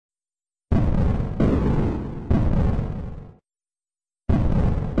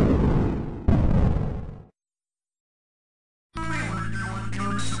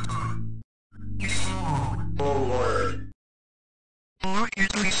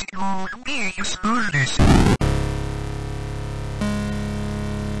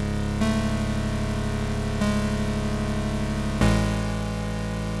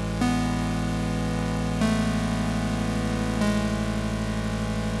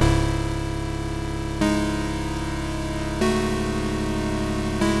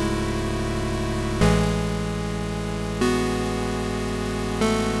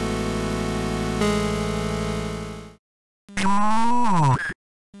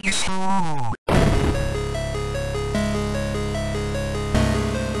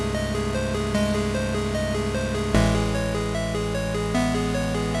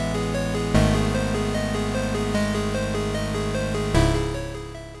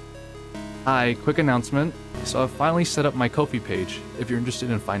Hi, quick announcement. So I've finally set up my Ko-fi page. If you're interested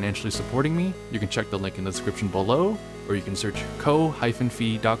in financially supporting me, you can check the link in the description below, or you can search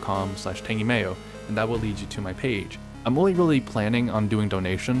ko-fi.com/tangymayo, and that will lead you to my page. I'm only really planning on doing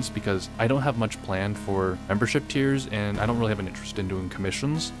donations because I don't have much planned for membership tiers and I don't really have an interest in doing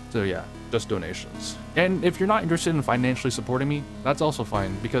commissions. So yeah, just donations. And if you're not interested in financially supporting me, that's also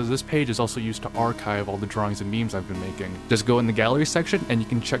fine because this page is also used to archive all the drawings and memes I've been making. Just go in the gallery section and you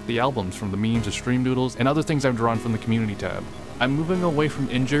can check the albums from the memes to stream doodles and other things I've drawn from the community tab. I'm moving away from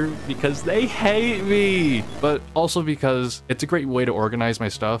Imgur because they hate me, but also because it's a great way to organize my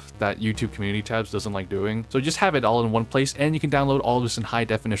stuff that YouTube community tabs doesn't like doing. So just have it all in one place and you can download all of this in high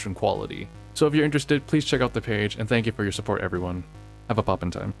definition quality. So if you're interested, please check out the page and thank you for your support everyone. Have a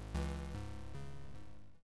poppin' time.